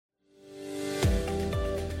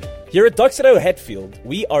Here at Doxedo Hatfield,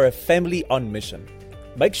 we are a family on mission.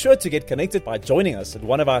 Make sure to get connected by joining us at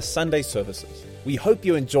one of our Sunday services. We hope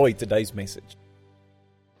you enjoyed today's message.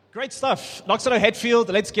 Great stuff. Doxedo Hatfield,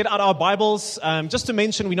 let's get out our Bibles. Just to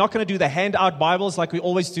mention, we're not going to do the handout Bibles like we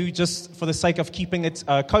always do, just for the sake of keeping it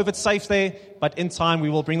COVID safe there. But in time, we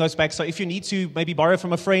will bring those back. So if you need to maybe borrow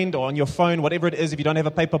from a friend or on your phone, whatever it is, if you don't have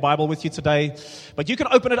a paper Bible with you today. But you can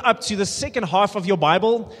open it up to the second half of your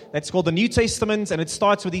Bible. That's called the New Testament. And it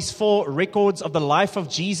starts with these 4 records of the life of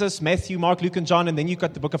Jesus: Matthew, Mark, Luke, and John. And then you've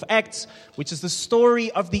got the book of Acts, which is the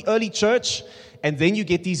story of the early church. And then you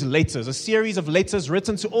get these letters, a series of letters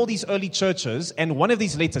written to all these early churches. And one of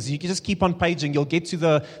these letters, you can just keep on paging, you'll get to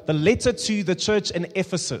the letter to the church in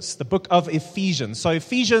Ephesus, the book of Ephesians. So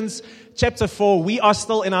Ephesians chapter 4, we are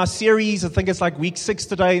still in our series, I think it's like week 6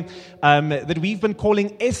 today, that we've been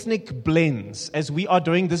calling Ethnic Blends, as we are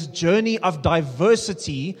doing this journey of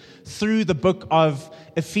diversity through the book of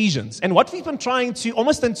Ephesians. And what we've been trying to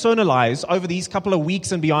almost internalize over these couple of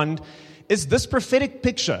weeks and beyond is this prophetic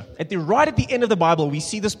picture. Right at the end of the Bible, we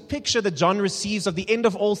see this picture that John receives of the end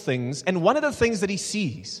of all things. And one of the things that he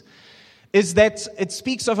sees is that it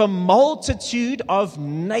speaks of a multitude of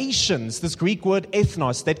nations, this Greek word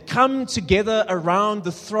ethnos, that come together around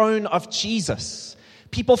the throne of Jesus.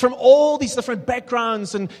 People from all these different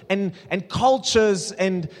backgrounds and cultures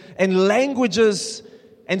and languages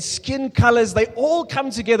and skin colors, they all come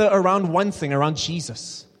together around one thing, around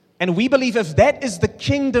Jesus. And we believe if that is the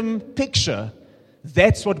kingdom picture,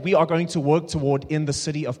 that's what we are going to work toward in the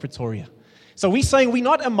city of Pretoria. So we're saying we're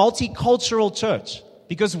not a multicultural church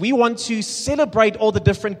because we want to celebrate all the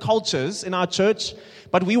different cultures in our church,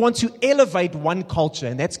 but we want to elevate one culture,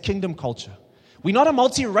 and that's kingdom culture. We're not a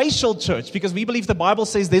multiracial church because we believe the Bible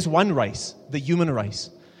says there's one race, the human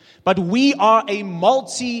race. But we are a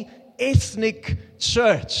multi-ethnic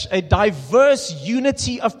church, a diverse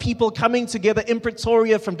unity of people coming together in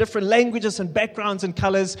Pretoria from different languages and backgrounds and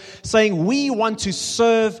colors, saying we want to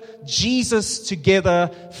serve Jesus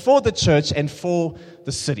together for the church and for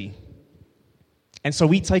the city. And so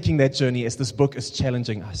we're taking that journey as this book is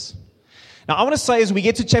challenging us. Now I want to say as we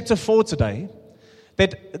get to chapter 4 today,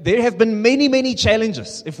 that there have been many, many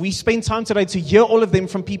challenges. If we spend time today to hear all of them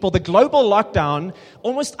from people, the global lockdown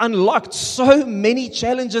almost unlocked so many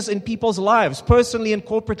challenges in people's lives, personally and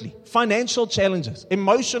corporately. Financial challenges,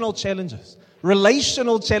 emotional challenges,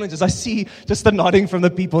 relational challenges. I see just the nodding from the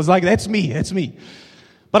people. It's like, that's me.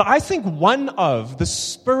 But I think one of the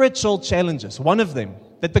spiritual challenges, one of them,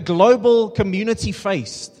 that the global community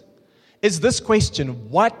faced is this question: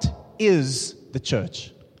 what is the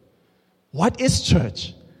church? What is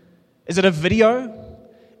church? Is it a video?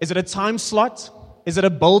 Is it a time slot? Is it a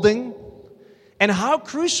building? And how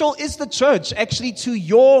crucial is the church actually to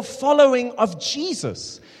your following of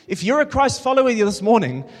Jesus? If you're a Christ follower this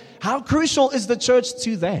morning, how crucial is the church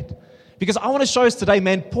to that? Because I want to show us today,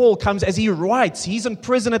 man, Paul comes as he writes. He's in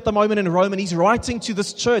prison at the moment in Rome, and he's writing to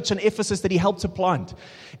this church in Ephesus that he helped to plant.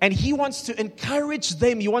 And he wants to encourage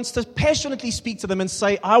them. He wants to passionately speak to them and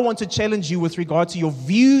say, I want to challenge you with regard to your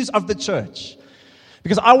views of the church.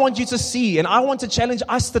 Because I want you to see, and I want to challenge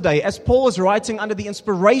us today, as Paul is writing under the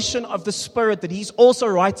inspiration of the Spirit, that he's also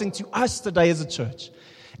writing to us today as a church.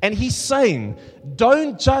 And he's saying,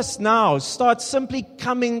 don't just now start simply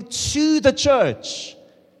coming to the church,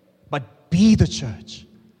 but be the church.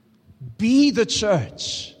 Be the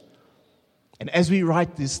church. And as we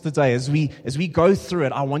write this today, as we go through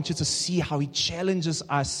it, I want you to see how he challenges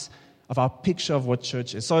us of our picture of what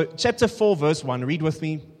church is. So chapter 4, verse 1, read with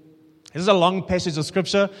me. This is a long passage of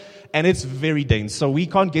scripture, and it's very dense. So we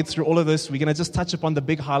can't get through all of this. We're going to just touch upon the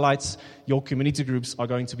big highlights. Your community groups are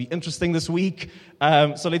going to be interesting this week.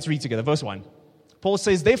 So let's read together. Verse 1. Paul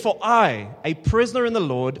says, therefore I, a prisoner in the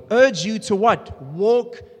Lord, urge you to what?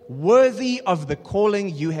 Walk worthy of the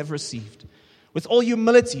calling you have received, with all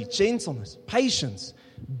humility, gentleness, patience,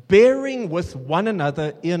 bearing with one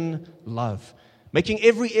another in love, making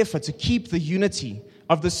every effort to keep the unity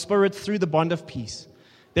of the Spirit through the bond of peace.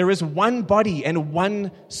 There is one body and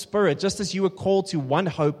one Spirit, just as you were called to one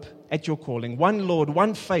hope at your calling, one Lord,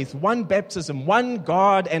 one faith, one baptism, one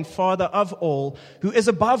God and Father of all, who is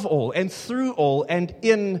above all and through all and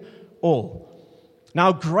in all.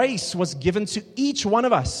 Now grace was given to each one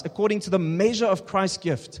of us according to the measure of Christ's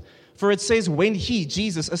gift. For it says, when he,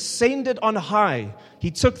 Jesus, ascended on high, he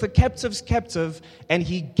took the captives captive and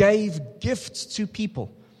he gave gifts to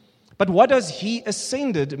people. But what does he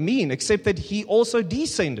ascended mean, except that he also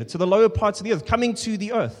descended to the lower parts of the earth, coming to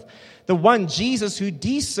the earth? The one, Jesus, who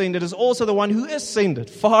descended is also the one who ascended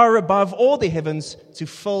far above all the heavens to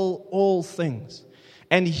fill all things.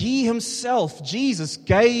 And He Himself, Jesus,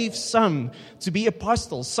 gave some to be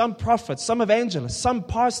apostles, some prophets, some evangelists, some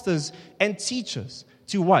pastors and teachers.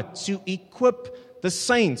 To what? To equip the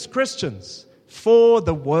saints, Christians, for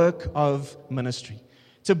the work of ministry.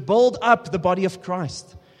 To build up the body of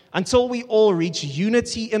Christ until we all reach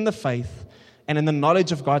unity in the faith and in the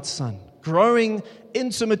knowledge of God's Son, growing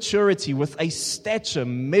into maturity with a stature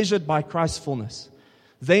measured by Christ's fullness.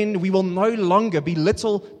 Then we will no longer be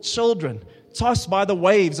little children, tossed by the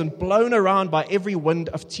waves and blown around by every wind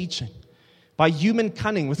of teaching, by human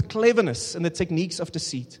cunning with cleverness and the techniques of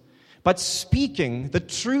deceit. But speaking the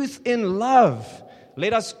truth in love,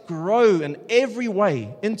 let us grow in every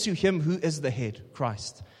way into Him who is the head,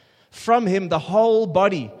 Christ. From Him the whole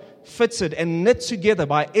body, fitted and knit together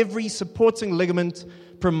by every supporting ligament,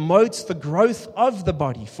 promotes the growth of the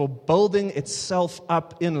body for building itself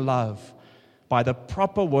up in love by the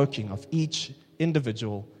proper working of each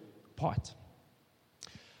individual part.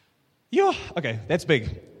 Yeah, okay, that's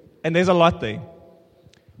big. And there's a lot there.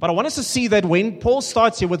 But I want us to see that when Paul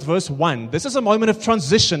starts here with verse 1, this is a moment of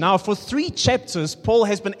transition. Now, for 3 chapters, Paul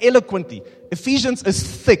has been eloquently. Ephesians is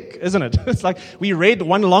thick, isn't it? It's like we read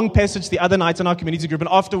one long passage the other night in our community group, and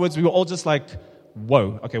afterwards we were all just like,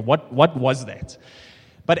 whoa, okay, what was that?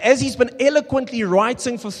 But as he's been eloquently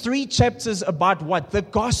writing for 3 chapters about what? The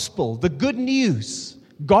gospel, the good news.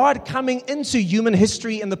 God coming into human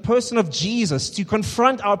history in the person of Jesus to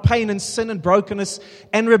confront our pain and sin and brokenness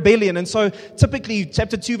and rebellion. And so typically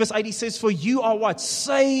chapter 2 verse 8 says, for you are what?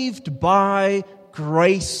 Saved by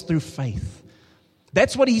grace through faith.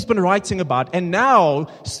 That's what he's been writing about. And now,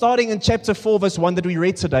 starting in chapter 4 verse 1 that we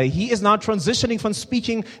read today, he is now transitioning from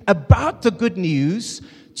speaking about the good news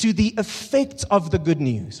to the effect of the good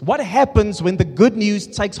news. What happens when the good news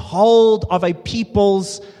takes hold of a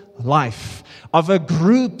people's life, of a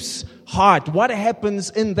group's heart? What happens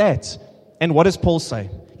in that? And what does Paul say?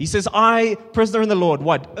 He says, I, prisoner in the Lord,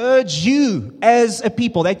 what? Urge you as a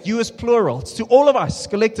people. That you is plural. It's to all of us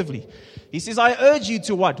collectively. He says, I urge you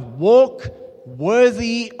to what? Walk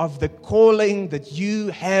worthy of the calling that you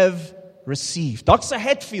have received. Dr.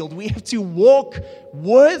 Hatfield, we have to walk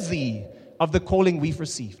worthy of the calling we've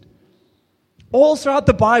received. All throughout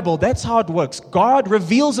the Bible, that's how it works. God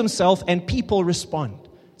reveals Himself and people respond.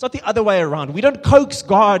 It's not the other way around. We don't coax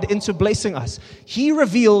God into blessing us. He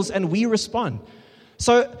reveals and we respond.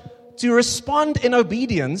 So to respond in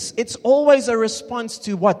obedience, it's always a response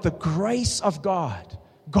to what? The grace of God.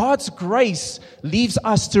 God's grace leaves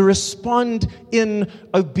us to respond in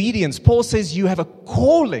obedience. Paul says you have a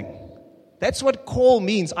calling. That's what call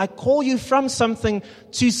means. I call you from something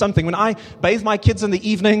to something. When I bathe my kids in the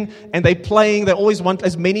evening and they're playing, they always want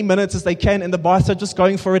as many minutes as they can in the bathtub, just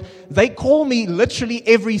going for it. They call me literally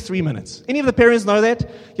every 3 minutes. Any of the parents know that?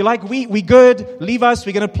 You're like, we good, leave us,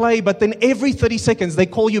 we're going to play. But then every 30 seconds they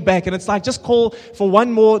call you back. And it's like, just call for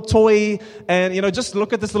one more toy. And, just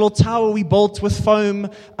look at this little tower we built with foam.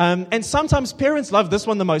 And sometimes parents love this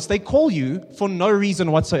one the most. They call you for no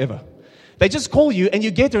reason whatsoever. They just call you and you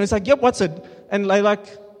get there and it's like, yep, what's it? And they're like,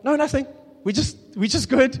 no, nothing. We just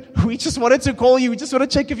good. We just wanted to call you. We just want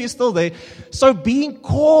to check if you're still there. So being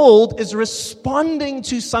called is responding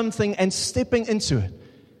to something and stepping into it.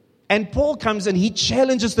 And Paul comes and he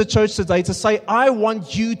challenges the church today to say, I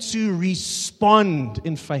want you to respond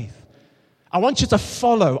in faith. I want you to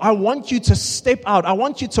follow. I want you to step out. I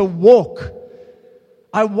want you to walk.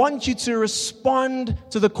 I want you to respond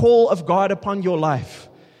to the call of God upon your life.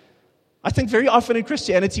 I think very often in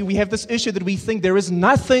Christianity, we have this issue that we think there is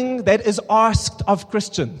nothing that is asked of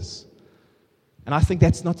Christians. And I think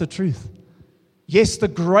that's not the truth. Yes, the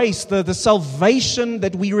grace, the salvation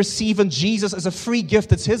that we receive in Jesus is a free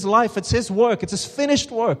gift. It's His life, it's His work, it's His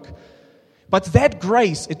finished work. But that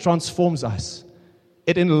grace, it transforms us.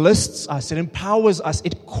 It enlists us, it empowers us,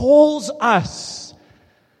 it calls us.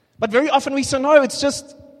 But very often we say, no, it's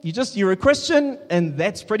you're a Christian and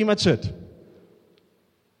that's pretty much it.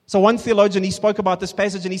 So one theologian, he spoke about this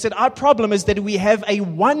passage and he said, our problem is that we have a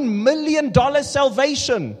 $1 million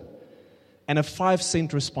salvation and a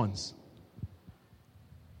 5-cent response.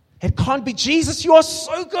 It can't be, Jesus, you are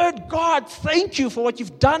so good. God, thank you for what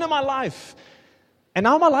you've done in my life. And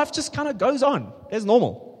now my life just kind of goes on as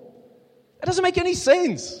normal. It doesn't make any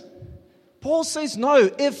sense. Paul says,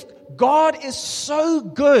 no, if God is so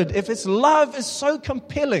good, if His love is so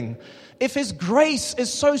compelling, if His grace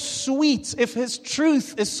is so sweet, if His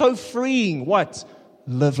truth is so freeing, what?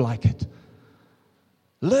 Live like it.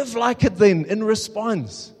 Live like it then in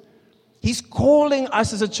response. He's calling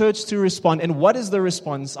us as a church to respond. And what is the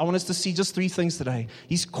response? I want us to see just 3 things today.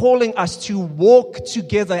 He's calling us to walk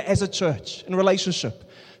together as a church in relationship,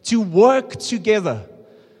 to work together.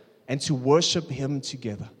 and to worship Him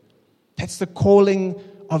together. That's the calling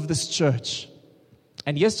of this church.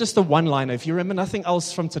 And here's just a one-liner. If you remember nothing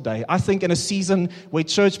else from today, I think in a season where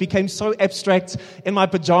church became so abstract, in my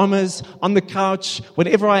pajamas, on the couch,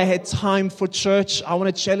 whenever I had time for church, I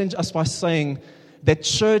want to challenge us by saying that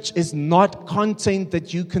church is not content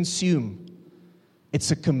that you consume.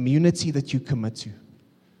 It's a community that you commit to.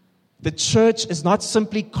 The church is not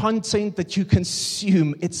simply content that you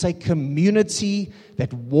consume. It's a community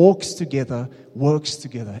that walks together, works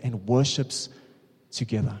together, and worships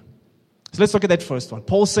together. So let's look at that first one.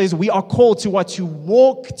 Paul says we are called to what? To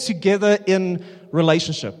walk together in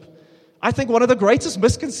relationship. I think one of the greatest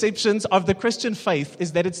misconceptions of the Christian faith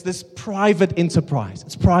is that it's this private enterprise.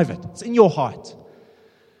 It's private. It's in your heart.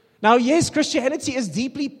 Now, yes, Christianity is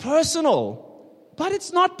deeply personal, but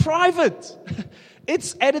it's not private.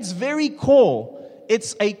 It's at its very core.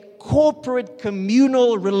 It's a corporate,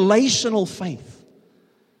 communal, relational faith.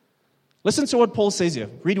 Listen to what Paul says here.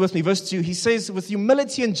 Read with me, verse 2. He says, with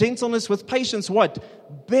humility and gentleness, with patience, what?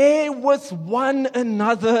 Bear with one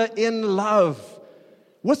another in love.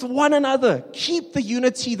 With one another. Keep the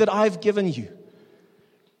unity that I've given you.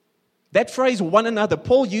 That phrase, one another,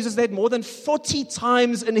 Paul uses that more than 40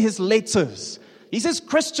 times in his letters. He says,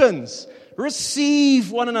 Christians,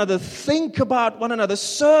 receive one another, think about one another,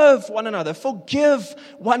 serve one another, forgive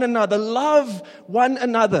one another, love one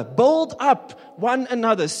another, build up one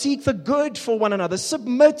another, seek the good for one another,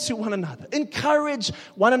 submit to one another, encourage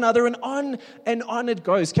one another, and on it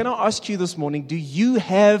goes. Can I ask you this morning, do you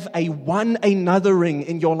have a one anothering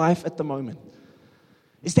in your life at the moment?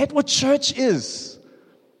 Is that what church is?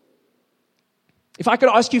 If I could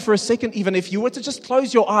ask you for a second, even if you were to just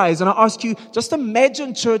close your eyes and I ask you, just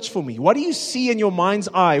imagine church for me. What do you see in your mind's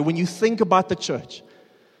eye when you think about the church?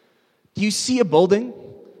 Do you see a building?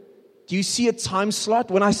 Do you see a time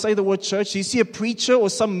slot when I say the word church? Do you see a preacher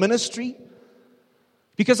or some ministry?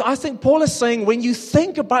 Because I think Paul is saying when you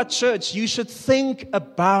think about church, you should think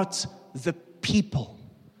about the people.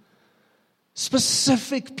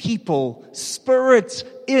 Specific people, spirit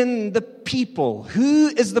in the people. Who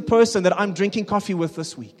is the person that I'm drinking coffee with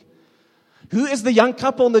this week? Who is the young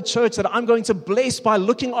couple in the church that I'm going to bless by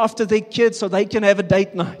looking after their kids so they can have a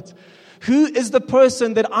date night? Who is the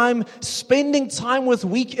person that I'm spending time with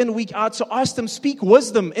week in, week out to ask them, speak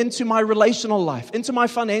wisdom into my relational life, into my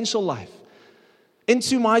financial life,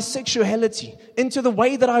 into my sexuality, into the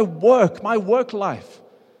way that I work, my work life?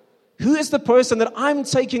 Who is the person that I'm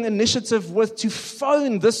taking initiative with to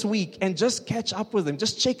phone this week and just catch up with them,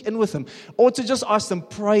 just check in with them, or to just ask them,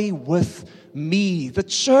 pray with me? The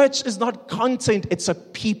church is not content, it's a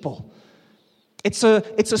people. It's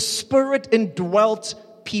a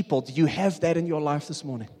spirit-indwelt people. Do you have that in your life this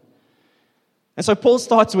morning? And so Paul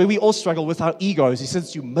starts where we all struggle with our egos. He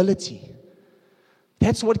says humility.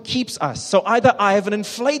 That's what keeps us. So either I have an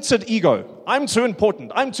inflated ego. I'm too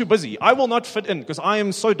important. I'm too busy. I will not fit in because I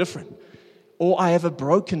am so different. Or I have a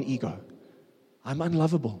broken ego. I'm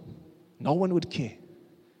unlovable. No one would care.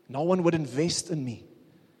 No one would invest in me.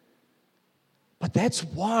 But that's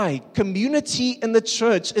why community in the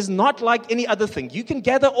church is not like any other thing. You can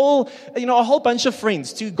gather a whole bunch of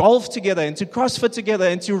friends to golf together and to CrossFit together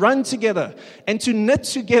and to run together and to knit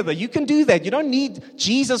together. You can do that. You don't need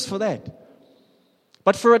Jesus for that.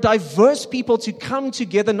 But for a diverse people to come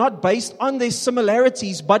together, not based on their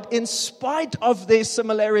similarities, but in spite of their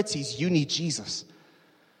similarities, you need Jesus.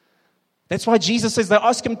 That's why Jesus says, they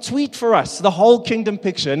ask him, tweet for us the whole kingdom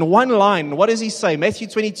picture. In one line, what does he say? Matthew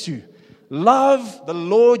 22. Love the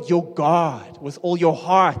Lord your God with all your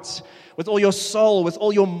heart, with all your soul, with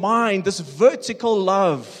all your mind. This vertical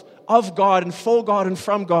love of God and for God and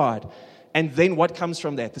from God. And then what comes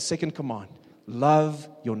from that? The second command. Love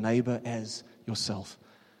your neighbor as yourself.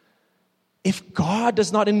 If God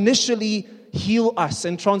does not initially heal us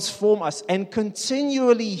and transform us and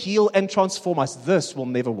continually heal and transform us, this will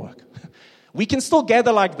never work. We can still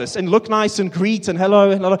gather like this and look nice and greet and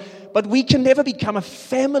hello, but we can never become a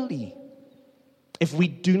family if we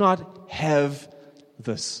do not have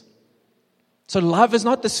this. So love is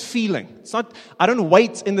not this feeling. It's not, I don't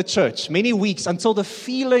wait in the church many weeks until the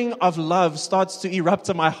feeling of love starts to erupt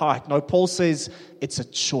in my heart. No, Paul says it's a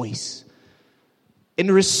choice. In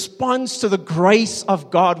response to the grace of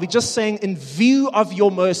God, we're just saying, in view of your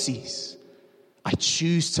mercies, I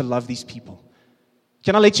choose to love these people.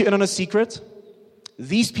 Can I let you in on a secret?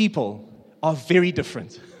 These people are very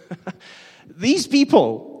different. These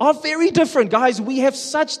people are very different. Guys, we have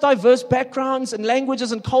such diverse backgrounds and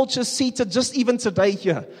languages and cultures seated just even today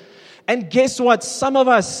here. And guess what? Some of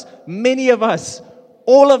us, many of us,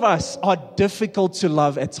 all of us are difficult to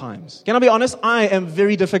love at times. Can I be honest? I am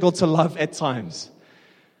very difficult to love at times.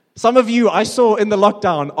 Some of you I saw in the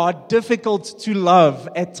lockdown are difficult to love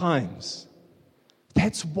at times.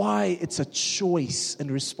 That's why it's a choice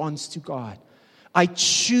in response to God. I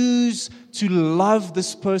choose to love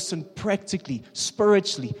this person practically,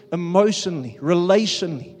 spiritually, emotionally,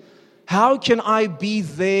 relationally. How can I be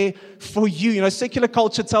there for you? You know, secular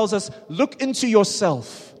culture tells us, look into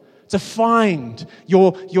yourself to find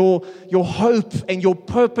your hope and your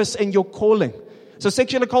purpose and your calling. So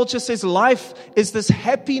secular culture says life is this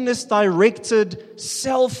happiness-directed,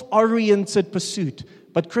 self-oriented pursuit.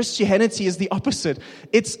 But Christianity is the opposite.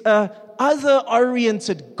 It's a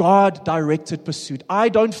other-oriented, God-directed pursuit. I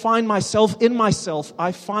don't find myself in myself.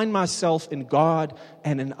 I find myself in God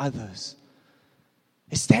and in others.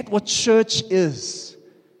 Is that what church is?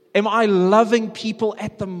 Am I loving people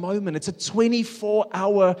at the moment? It's a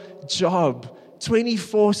 24-hour job,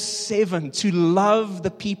 24/7, to love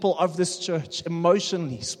the people of this church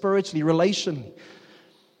emotionally, spiritually, relationally.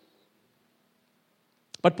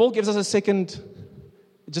 But Paul gives us a second,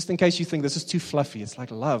 just in case you think this is too fluffy. It's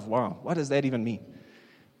like love. Wow, what does that even mean?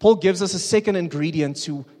 Paul gives us a second ingredient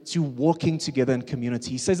to walking together in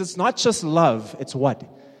community. He says it's not just love, it's what?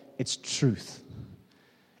 It's truth.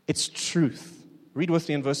 It's truth. Read with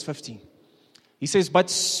me in verse 15. He says, but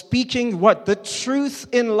speaking what? The truth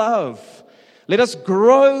in love. Let us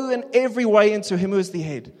grow in every way into Him who is the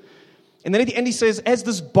head. And then at the end he says, as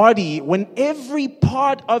this body, when every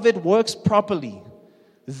part of it works properly,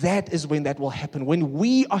 that is when that will happen, when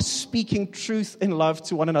we are speaking truth in love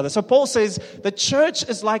to one another. So Paul says the church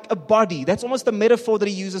is like a body. That's almost the metaphor that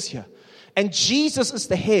he uses here. And Jesus is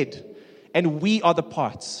the head, and we are the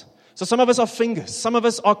parts. So some of us are fingers, some of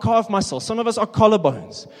us are calf muscles, some of us are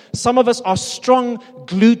collarbones, some of us are strong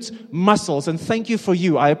glute muscles, and thank you for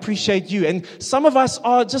you, I appreciate you. And some of us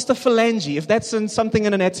are just a phalange, if that's in something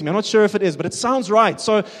in anatomy. I'm not sure if it is, but it sounds right.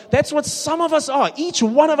 So that's what some of us are. Each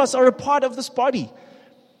one of us are a part of this body.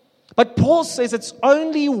 But Paul says it's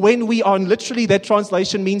only when we are, and literally that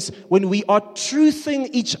translation means when we are truthing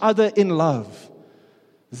each other in love,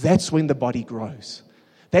 that's when the body grows.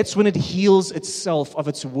 That's when it heals itself of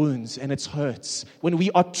its wounds and its hurts. When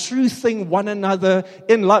we are truthing one another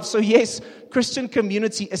in love. So yes, Christian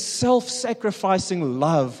community is self-sacrificing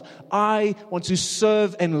love. I want to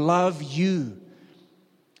serve and love you.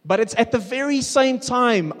 But it's at the very same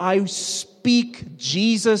time I speak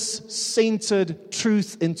Jesus-centered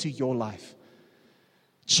truth into your life.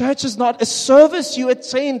 Church is not a service you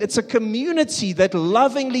attend. It's a community that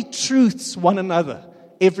lovingly truths one another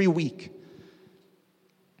every week.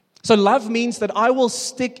 So love means that I will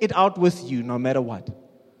stick it out with you no matter what.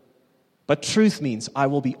 But truth means I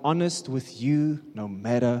will be honest with you no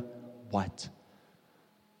matter what.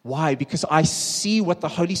 Why? Because I see what the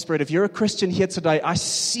Holy Spirit, if you're a Christian here today, I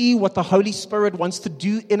see what the Holy Spirit wants to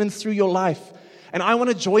do in and through your life. And I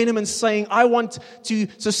want to join Him in saying, I want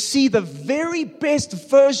to see the very best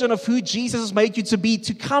version of who Jesus has made you to be,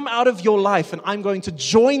 to come out of your life. And I'm going to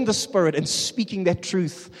join the Spirit in speaking that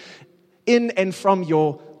truth in and from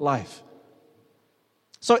your life.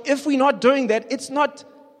 So if we're not doing that, it's not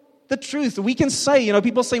the truth. We can say,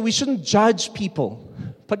 people say we shouldn't judge people.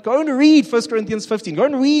 But go and read 1 Corinthians 15. Go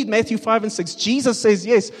and read Matthew 5 and 6. Jesus says,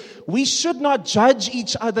 yes, we should not judge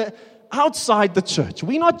each other outside the church.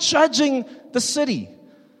 We're not judging the city.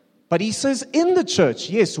 But He says in the church,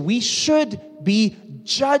 yes, we should be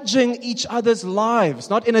judging each other's lives,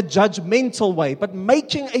 not in a judgmental way, but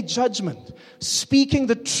making a judgment, speaking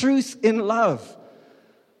the truth in love.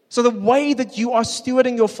 So the way that you are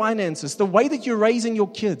stewarding your finances, the way that you're raising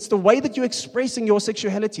your kids, the way that you're expressing your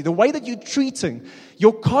sexuality, the way that you're treating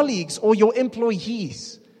your colleagues or your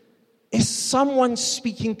employees, is someone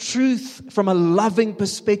speaking truth from a loving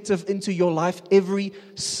perspective into your life every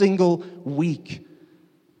single week.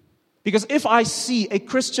 Because if I see a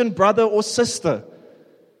Christian brother or sister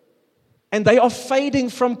and they are fading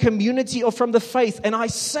from community or from the faith and I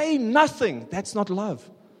say nothing, that's not love.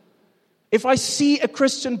 If I see a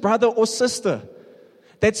Christian brother or sister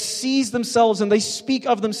that sees themselves and they speak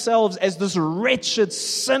of themselves as this wretched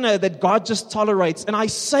sinner that God just tolerates and I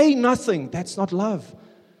say nothing, that's not love.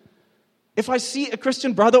 If I see a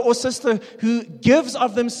Christian brother or sister who gives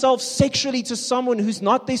of themselves sexually to someone who's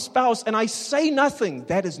not their spouse and I say nothing,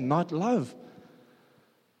 that is not love.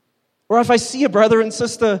 Or if I see a brother and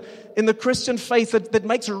sister in the Christian faith that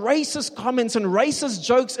makes racist comments and racist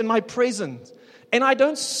jokes in my presence, and I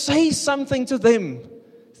don't say something to them,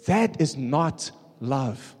 that is not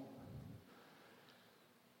love.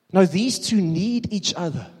 No, these two need each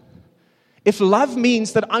other. If love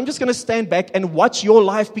means that I'm just going to stand back and watch your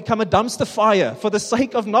life become a dumpster fire for the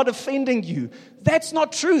sake of not offending you, that's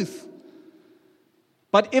not truth.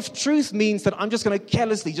 But if truth means that I'm just going to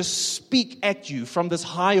carelessly just speak at you from this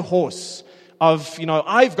high horse of,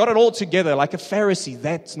 I've got it all together like a Pharisee,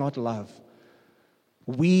 that's not love.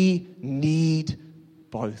 We need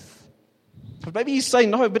both. But maybe you say,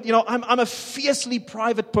 no, but I'm a fiercely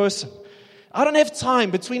private person. I don't have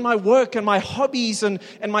time between my work and my hobbies and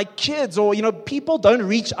my kids, or, people don't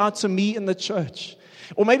reach out to me in the church.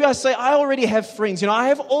 Or maybe I say, I already have friends. I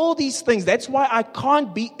have all these things. That's why I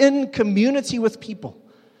can't be in community with people.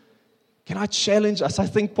 Can I challenge us? I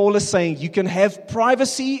think Paul is saying you can have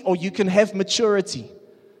privacy or you can have maturity,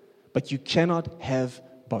 but you cannot have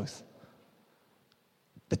both.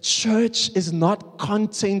 The church is not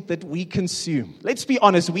content that we consume. Let's be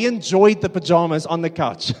honest, we enjoyed the pajamas on the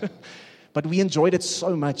couch, but we enjoyed it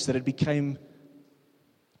so much that it became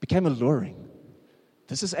alluring.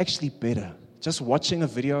 This is actually better. Just watching a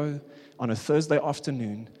video on a Thursday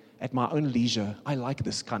afternoon at my own leisure, I like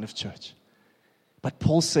this kind of church. But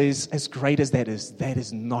Paul says, as great as that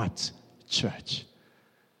is not church.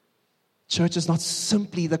 Church is not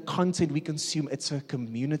simply the content we consume, it's a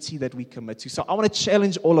community that we commit to. So I want to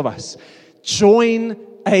challenge all of us. Join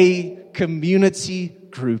a community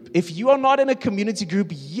group. If you are not in a community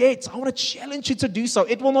group yet, I want to challenge you to do so.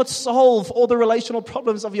 It will not solve all the relational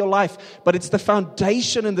problems of your life, but it's the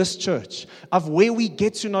foundation in this church of where we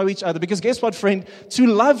get to know each other. Because guess what, friend? To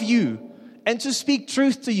love you and to speak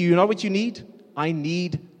truth to you know what you need? I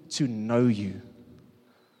need to know you.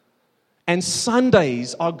 And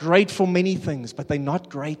Sundays are great for many things, but they're not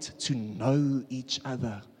great to know each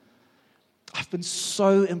other. I've been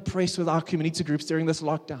so impressed with our community groups during this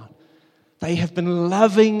lockdown. They have been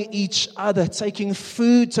loving each other, taking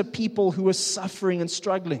food to people who are suffering and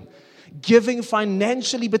struggling, giving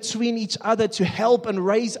financially between each other to help and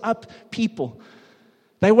raise up people.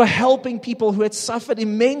 They were helping people who had suffered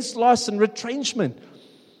immense loss and retrenchment.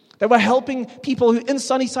 They were helping people who in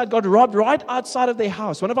Sunnyside got robbed right outside of their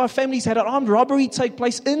house. One of our families had an armed robbery take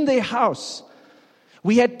place in their house.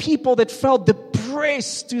 We had people that felt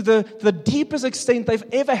depressed to the deepest extent they've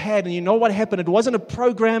ever had. And you know what happened? It wasn't a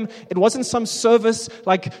program. It wasn't some service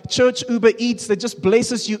like Church Uber Eats that just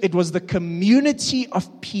blesses you. It was the community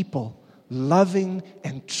of people loving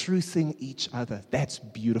and truthing each other. That's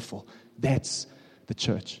beautiful. That's the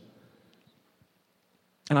church.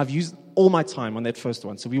 And I've used all my time on that first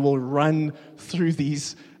one. So we will run through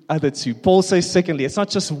these other two. Paul says, secondly, it's not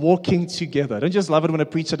just walking together. Don't you just love it when a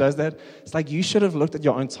preacher does that? It's like, you should have looked at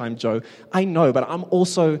your own time, Joe. I know, but I'm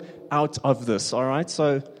also out of this, all right?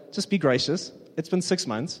 So just be gracious. It's been 6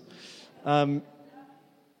 months. The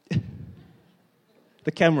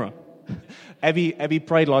camera. Abby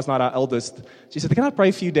prayed last night, our eldest. She said, can I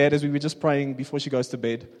pray for you, Dad, as we were just praying before she goes to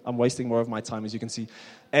bed? I'm wasting more of my time, as you can see.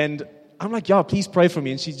 And I'm like, yeah, please pray for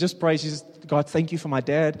me. And she just prays. She says, God, thank you for my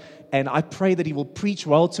dad. And I pray that he will preach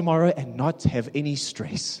well tomorrow and not have any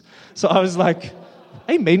stress. So I was like,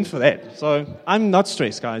 amen for that. So I'm not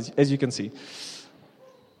stressed, guys, as you can see.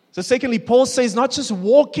 So secondly, Paul says not just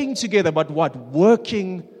walking together, but what?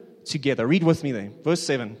 Working together. Read with me there. Verse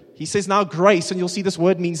 7. He says, now grace, and you'll see this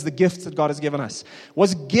word means the gift that God has given us,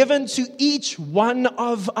 was given to each one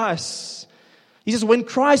of us. He says, when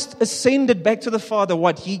Christ ascended back to the Father,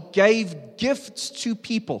 what? He gave gifts to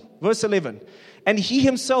people. Verse 11. And he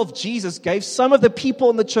himself, Jesus, gave some of the people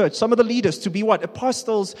in the church, some of the leaders, to be what?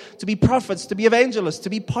 Apostles, to be prophets, to be evangelists, to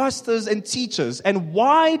be pastors and teachers. And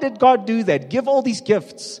why did God do that? Give all these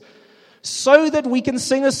gifts so that we can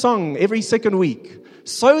sing a song every second week,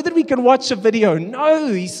 so that we can watch a video.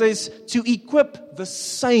 No, he says, to equip the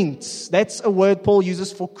saints. That's a word Paul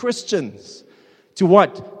uses for Christians. To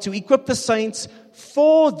what? To equip the saints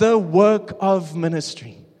for the work of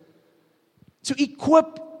ministry. To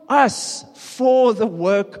equip us for the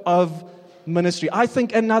work of ministry. I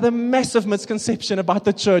think another massive misconception about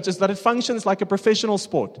the church is that it functions like a professional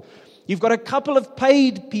sport. You've got a couple of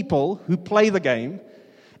paid people who play the game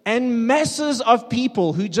and masses of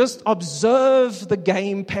people who just observe the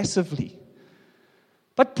game passively.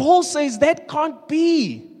 But Paul says that can't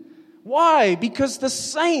be. Why? Because the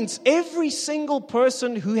saints, every single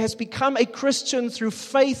person who has become a Christian through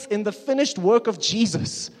faith in the finished work of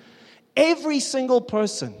Jesus, every single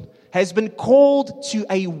person has been called to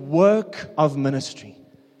a work of ministry.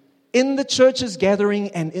 In the church's gathering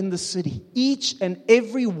and in the city, each and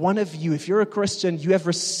every one of you, if you're a Christian, you have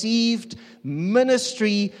received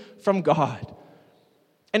ministry from God.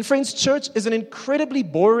 And friends, church is an incredibly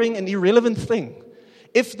boring and irrelevant thing.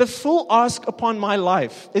 If the full ask upon my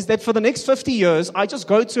life is that for the next 50 years, I just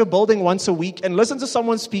go to a building once a week and listen to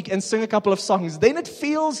someone speak and sing a couple of songs, then it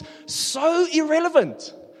feels so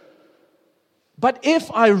irrelevant. But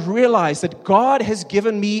if I realize that God has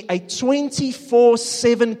given me a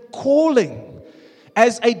 24/7 calling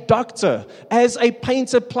as a doctor, as a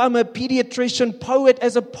painter, plumber, pediatrician, poet,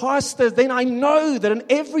 as a pastor, then I know that in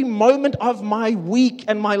every moment of my week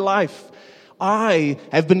and my life, I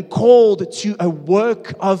have been called to a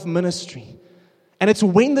work of ministry. And it's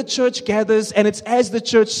when the church gathers and it's as the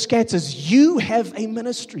church scatters, you have a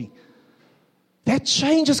ministry. That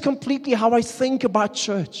changes completely how I think about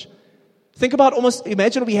church. Think about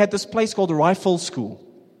imagine we had this place called Rifle School.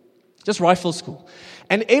 Just Rifle School.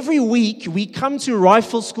 And every week we come to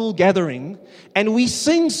Rifle School gathering and we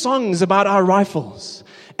sing songs about our rifles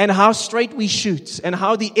and how straight we shoot and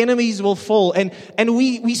how the enemies will fall. And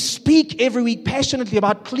we speak every week passionately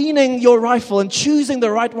about cleaning your rifle and choosing the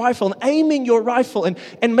right rifle and aiming your rifle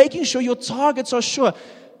and making sure your targets are sure.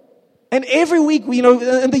 And every week,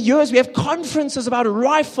 in the years, we have conferences about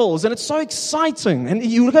rifles, and it's so exciting. And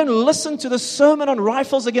you're going to listen to the sermon on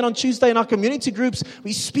rifles again on Tuesday in our community groups.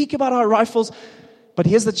 We speak about our rifles. But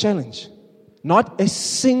here's the challenge. Not a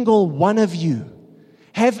single one of you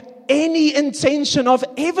have any intention of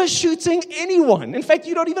ever shooting anyone. In fact,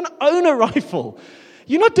 you don't even own a rifle.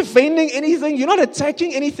 You're not defending anything. You're not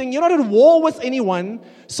attacking anything. You're not at war with anyone.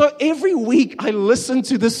 So every week I listen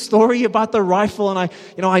to this story about the rifle and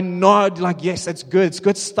I nod like, yes, that's good. It's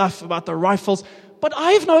good stuff about the rifles. But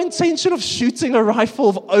I have no intention of shooting a rifle,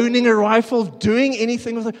 of owning a rifle, of doing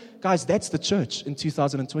anything with it. Guys, that's the church in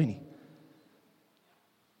 2020.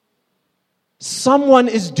 Someone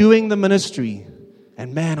is doing the ministry.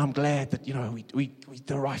 And man, I'm glad that, we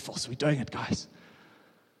the rifles. We're doing it, guys.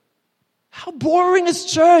 How boring is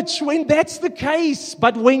church when that's the case?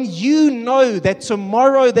 But when you know that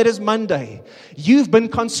tomorrow, that is Monday, you've been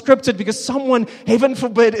conscripted because someone, heaven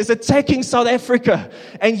forbid, is attacking South Africa,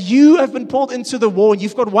 and you have been pulled into the war, and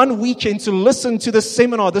you've got one weekend to listen to this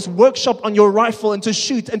seminar, this workshop on your rifle, and to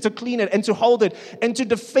shoot, and to clean it, and to hold it, and to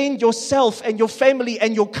defend yourself, and your family,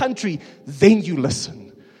 and your country, then you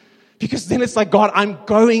listen. Because then it's like, God, I'm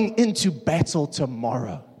going into battle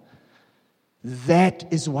tomorrow.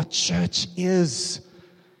 That is what church is.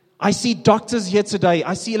 I see doctors here today.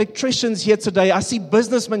 I see electricians here today. I see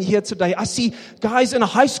businessmen here today. I see guys in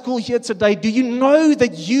high school here today. Do you know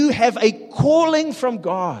that you have a calling from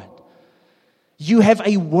God? You have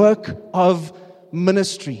a work of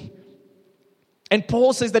ministry. And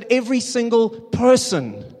Paul says that every single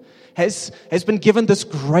person has been given this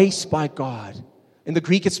grace by God. In the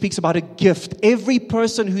Greek, it speaks about a gift. Every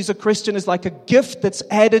person who's a Christian is like a gift that's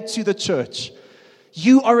added to the church.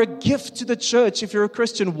 You are a gift to the church if you're a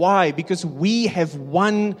Christian. Why? Because we have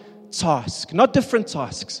one task, not different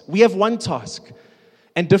tasks. We have one task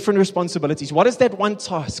and different responsibilities. What is that one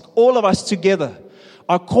task? All of us together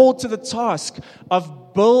are called to the task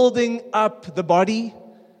of building up the body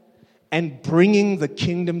and bringing the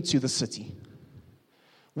kingdom to the city.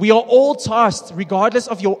 We are all tasked, regardless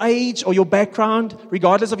of your age or your background,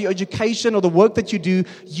 regardless of your education or the work that you do,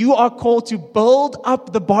 you are called to build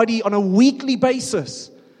up the body on a weekly basis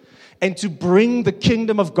and to bring the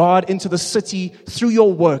kingdom of God into the city through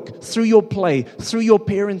your work, through your play, through your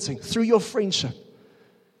parenting, through your friendship.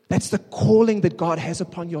 That's the calling that God has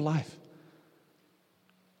upon your life.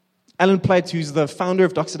 Alan Platt, who's the founder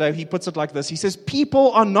of Doxa Deo, he puts it like this. He says,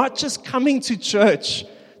 people are not just coming to church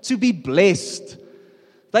to be blessed.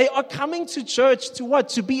 They are coming to church to what?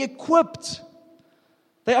 To be equipped.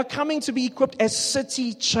 They are coming to be equipped as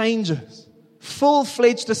city changers.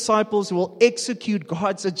 Full-fledged disciples who will execute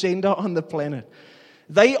God's agenda on the planet.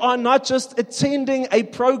 They are not just attending a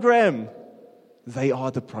program. They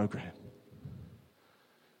are the program.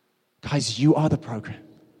 Guys, you are the program.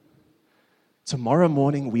 Tomorrow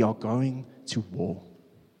morning we are going to war.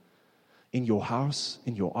 In your house,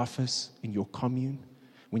 in your office, in your commune.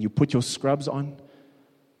 When you put your scrubs on,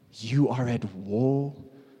 you are at war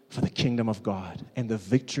for the kingdom of God. And the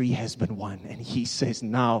victory has been won. And He says,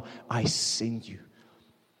 now I send you.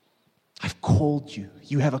 I've called you.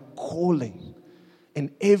 You have a calling.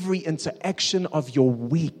 In every interaction of your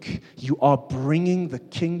week, you are bringing the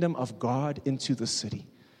kingdom of God into the city.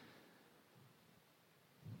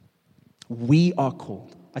 We are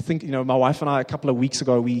called. I think, my wife and I, a couple of weeks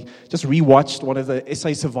ago, we just rewatched one of the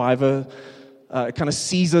SA Survivor kind of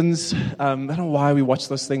seasons. I don't know why we watch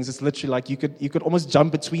those things. It's literally like you could almost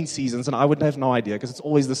jump between seasons, and I would have no idea because it's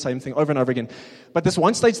always the same thing over and over again. But this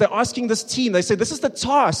one stage, they're asking this team, they say, this is the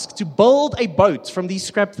task to build a boat from these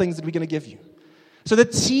scrap things that we're going to give you. So the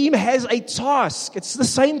team has a task. It's the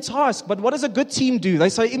same task. But what does a good team do? They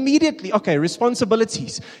say immediately, okay,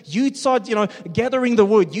 responsibilities. You start, gathering the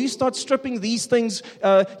wood. You start stripping these things,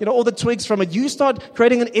 all the twigs from it. You start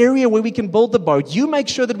creating an area where we can build the boat. You make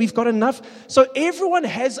sure that we've got enough. So everyone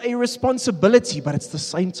has a responsibility, but it's the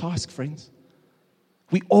same task, friends.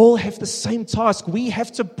 We all have the same task. We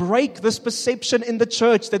have to break this perception in the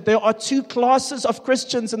church that there are two classes of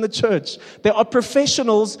Christians in the church. There are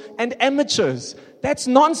professionals and amateurs. That's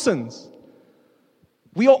nonsense.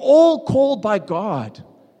 We are all called by God,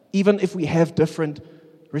 even if we have different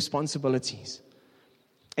responsibilities.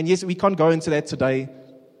 And yes, we can't go into that today.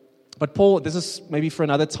 But Paul, this is maybe for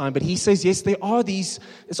another time, but he says, yes, there are these,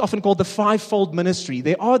 it's often called the fivefold ministry.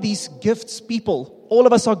 There are these gifts, people. All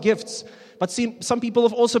of us are gifts. But see, some people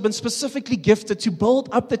have also been specifically gifted to build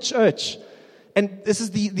up the church. And this is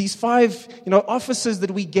these five, offices that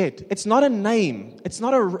we get. It's not a name. It's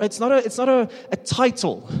not a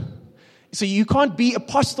title. So you can't be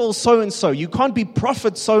apostle so and so. You can't be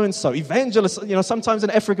prophet so and so. Evangelist. Sometimes in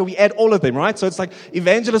Africa we add all of them, right? So it's like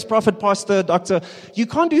evangelist, prophet, pastor, doctor. You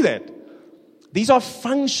can't do that. These are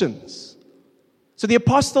functions. So the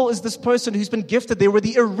apostle is this person who's been gifted. They were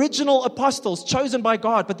the original apostles chosen by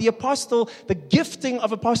God. But the apostle, the gifting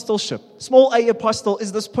of apostleship, small a apostle,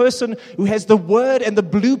 is this person who has the word and the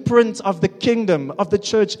blueprint of the kingdom of the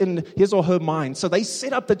church in his or her mind. So they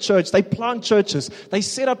set up the church. They plant churches. They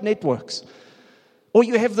set up networks. Or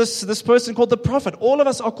you have this person called the prophet. All of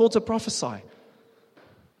us are called to prophesy.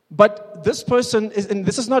 But this person is, and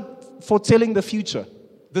this is not foretelling the future.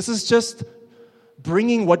 This is just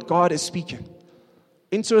bringing what God is speaking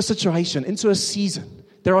into a situation, into a season.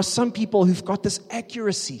 There are some people who've got this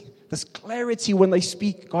accuracy, this clarity when they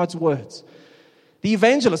speak God's words. The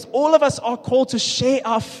evangelist, all of us are called to share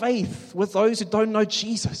our faith with those who don't know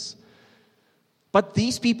Jesus. But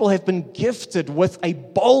these people have been gifted with a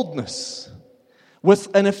boldness,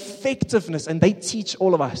 with an effectiveness, and they teach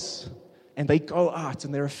all of us. And they go out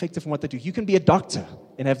and they're effective in what they do. You can be a doctor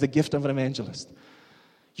and have the gift of an evangelist.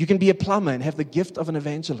 You can be a plumber and have the gift of an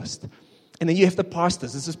evangelist. And then you have the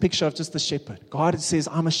pastors. This is a picture of just the shepherd. God says,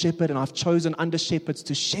 I'm a shepherd and I've chosen under shepherds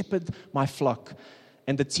to shepherd my flock.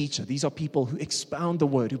 And the teacher. These are people who expound the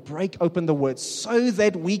word, who break open the word so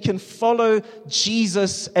that we can follow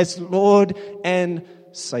Jesus as Lord and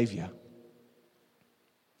Savior.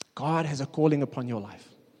 God has a calling upon your life.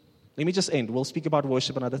 Let me just end. We'll speak about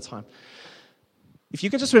worship another time. If you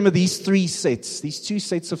can just remember these three sets, these two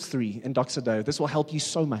sets of three in Doxa Deo, this will help you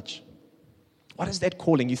so much. What is that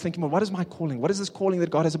calling? You're thinking, well, what is my calling? What is this calling that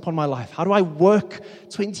God has upon my life? How do I work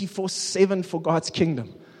 24/7 for God's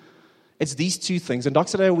kingdom? It's these two things. In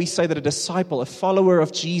Doxa Deo, we say that a disciple, a follower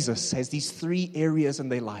of Jesus, has these three areas in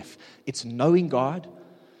their life. It's knowing God,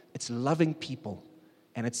 it's loving people,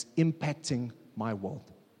 and it's impacting my world.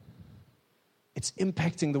 It's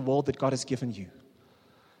impacting the world that God has given you.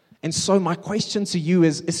 And so my question to you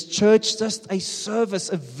is church just a service,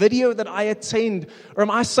 a video that I attend? Or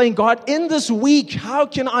am I saying, God, in this week, how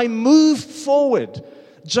can I move forward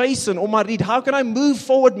Jason or Marit? How can I move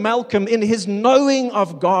forward Malcolm in his knowing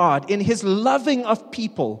of God, in his loving of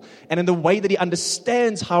people, and in the way that he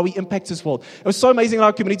understands how he impacts his world? It was so amazing in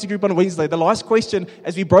our community group on Wednesday. The last question,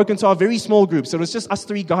 as we broke into our very small group, so it was just us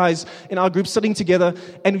three guys in our group sitting together,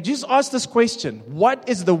 and we just asked this question: what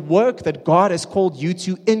is the work that God has called you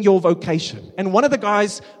to in your vocation? And one of the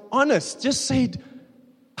guys, honest, just said,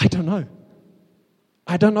 I don't know.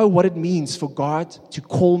 I don't know what it means for God to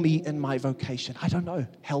call me in my vocation. I don't know.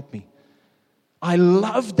 Help me. I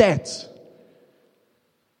love that.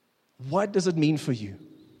 What does it mean for you?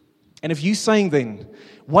 And if you're saying then,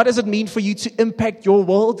 what does it mean for you to impact your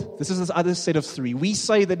world? This is this other set of three. We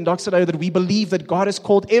say that in Doxa Deo that we believe that God has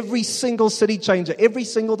called every single city changer, every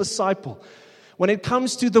single disciple. When it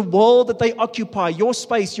comes to the world that they occupy, your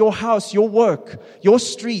space, your house, your work, your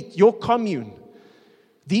street, your commune,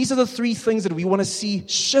 these are the three things that we want to see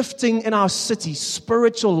shifting in our city.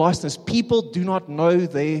 Spiritual lostness. People do not know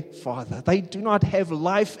their Father. They do not have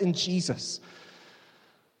life in Jesus.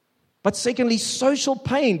 But secondly, social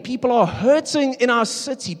pain. People are hurting in our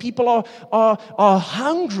city. People are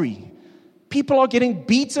hungry. People are getting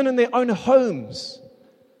beaten in their own homes.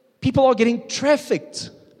 People are getting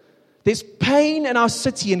trafficked. There's pain in our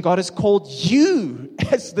city, and God has called you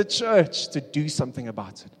as the church to do something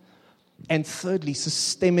about it. And thirdly,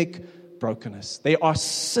 systemic brokenness. There are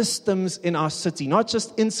systems in our city, not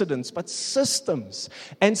just incidents, but systems.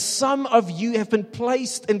 And some of you have been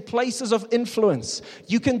placed in places of influence.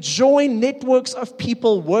 You can join networks of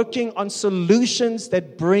people working on solutions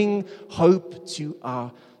that bring hope to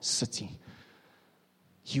our city.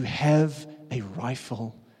 You have a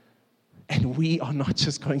rifle And we are not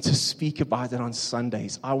just going to speak about it on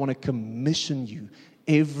Sundays. I want to commission you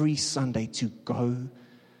every Sunday to go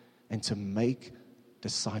and to make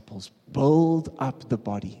disciples. Build up the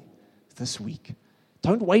body this week.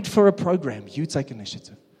 Don't wait for a program. You take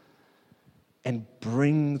initiative and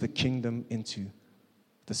bring the kingdom into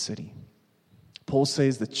the city. Paul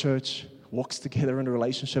says the church walks together in a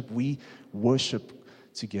relationship. We worship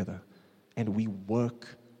together and we work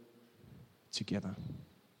together.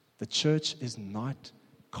 The church is not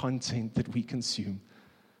content that we consume.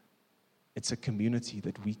 It's a community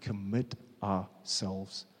that we commit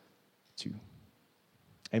ourselves to.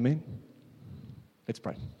 Amen? Let's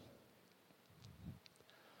pray.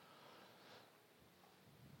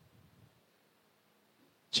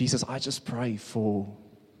 Jesus, I just pray for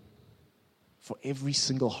every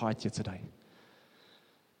single heart here today.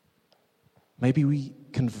 Maybe we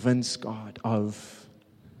convince God of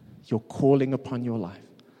your calling upon your life.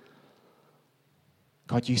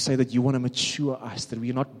 God, you say that you want to mature us, that we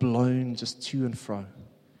are not blown just to and fro.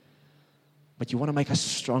 But you want to make us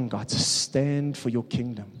strong, God, to stand for your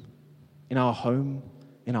kingdom in our home,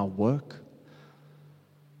 in our work,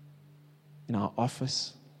 in our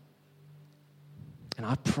office. And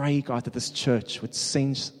I pray, God, that this church would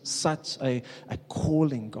send such a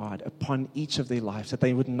calling, God, upon each of their lives, that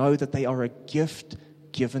they would know that they are a gift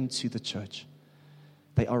given to the church.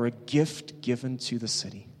 They are a gift given to the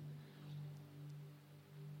city.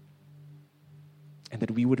 And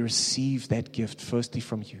that we would receive that gift firstly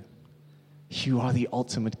from you. You are the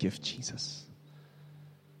ultimate gift, Jesus.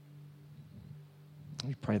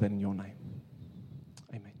 We pray that in your name.